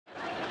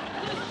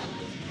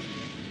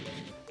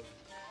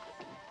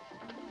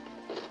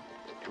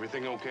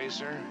Everything okay,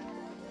 sir?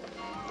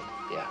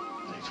 Yeah,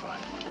 everything's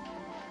fine.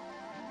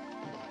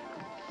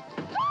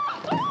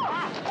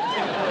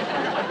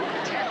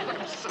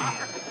 I'm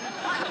sorry.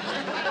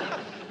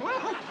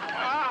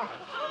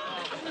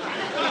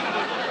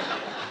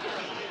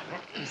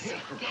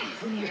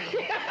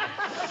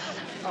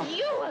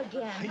 You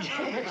again?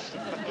 Yes.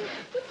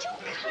 Would you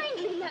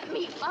kindly let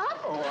me up?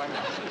 Oh,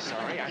 I'm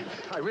sorry.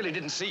 I really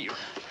didn't see you.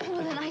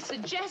 Well, then I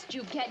suggest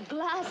you get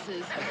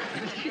glasses.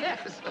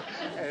 Yes.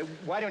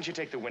 Why don't you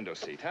take the window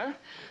seat, huh?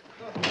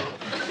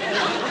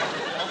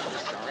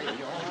 Sorry, are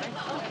you all right?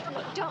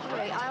 Look, don't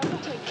worry. I'll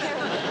take care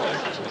of the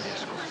passengers.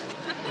 Yes, of course.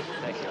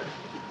 Thank you.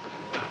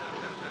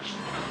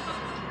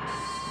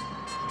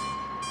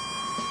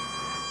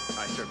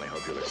 I certainly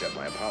hope you'll accept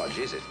my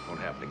apologies. It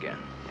won't happen again.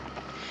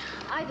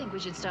 I think we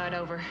should start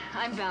over.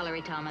 I'm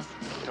Valerie Thomas.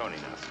 Tony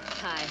Nelson.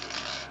 Hi.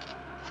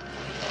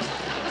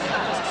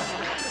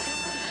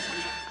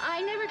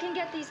 I never can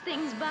get these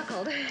things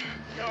buckled.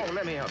 Oh,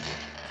 let me help you.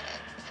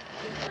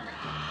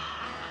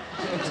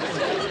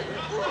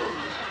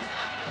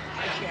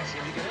 I can't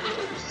seem to get it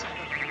loose.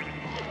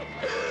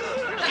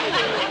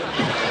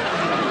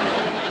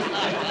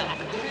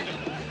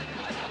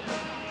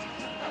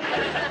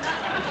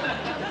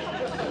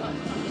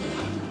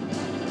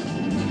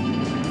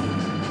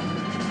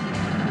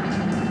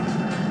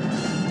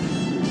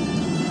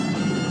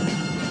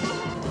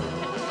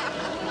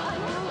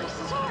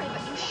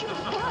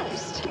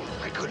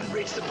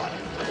 Reach the button.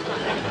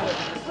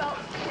 Well,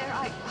 there,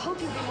 I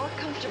hope you'll be more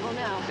comfortable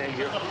now. Thank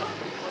you.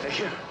 Thank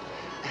you.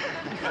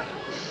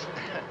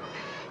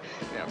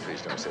 Now,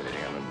 please don't say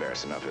anything. I'm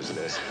embarrassed enough as it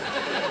is.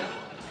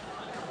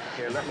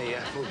 Here, let me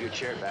move your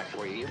chair back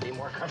for you. You'll be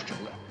more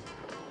comfortable.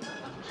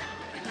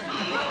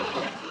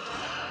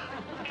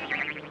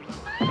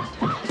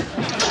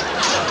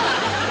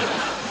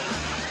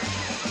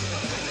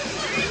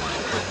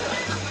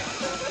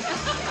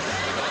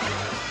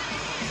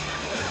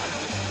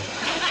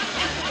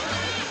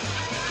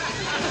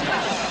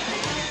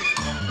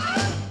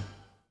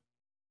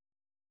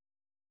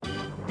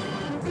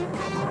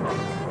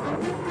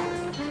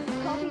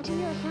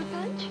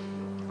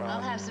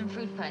 I'll have some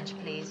fruit punch,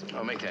 please.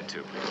 I'll make that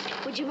too,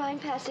 please. Would you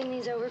mind passing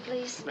these over,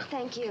 please?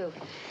 Thank you.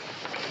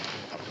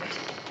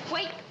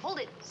 Wait, hold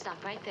it.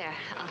 Stop right there.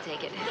 I'll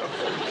take it.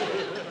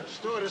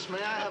 Stewardess,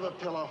 may I have a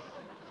pillow?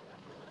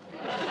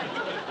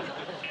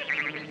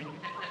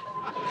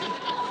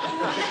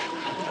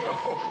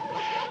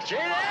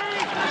 Jeannie!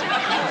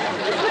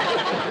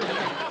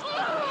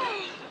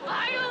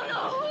 I don't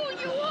know who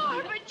you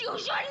are, but you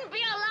shouldn't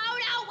be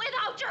allowed out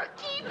without your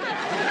keeper.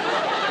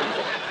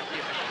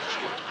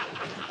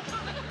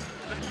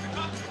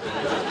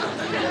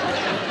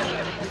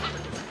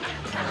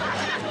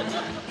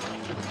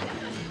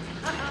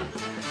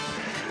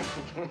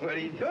 What are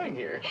you doing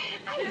here?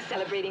 I'm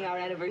celebrating our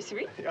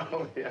anniversary.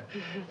 Oh, yeah.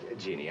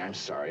 Jeannie, I'm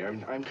sorry.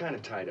 I'm kind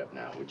of tied up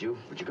now. Would you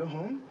go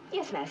home?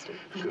 Yes, Master.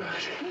 Good.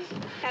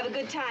 Have a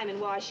good time in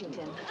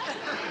Washington.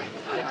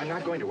 I'm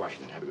not going to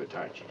Washington to have a good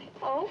time, Jeannie.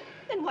 Oh,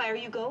 then why are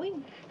you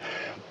going?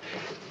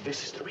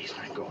 This is the reason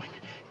I'm going.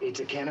 It's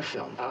a can of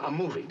film, a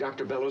movie.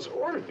 Dr. Bellows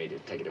ordered me to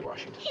take it to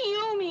Washington.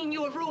 You mean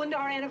you have ruined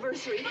our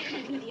anniversary?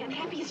 You're the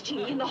unhappiest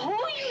genie in the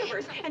whole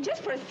universe, and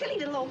just for a silly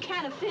little old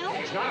can of film?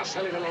 It's not a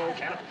silly little old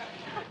can of...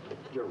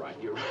 You're right.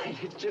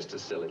 It's just a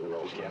silly little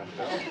old can of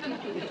film.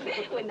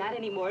 Well, not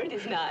anymore. It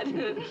is not. What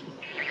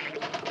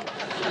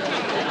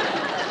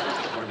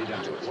have you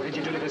done to it? What did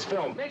you do to this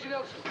film? Major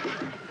Nelson.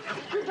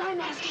 Goodbye,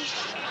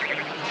 Master.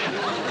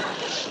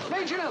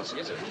 Major Nelson.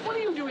 Yes, sir. What are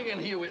you doing in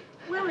here with...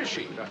 Where is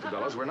she? Dr.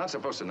 Bellows, we're not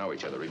supposed to know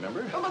each other,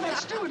 remember? Oh, but that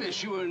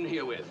stewardess you were in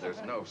here with.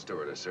 There's no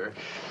stewardess, sir.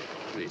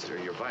 Please, sir,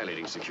 you're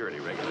violating security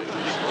regulations.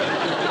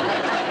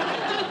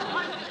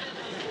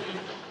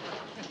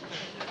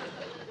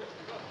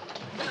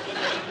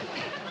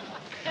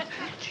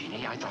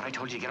 Jeannie, I thought I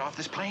told you to get off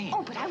this plane.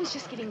 Oh, but I was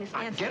just giving this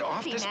answer. Get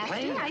off See, this Master,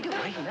 plane I don't...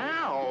 right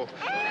now.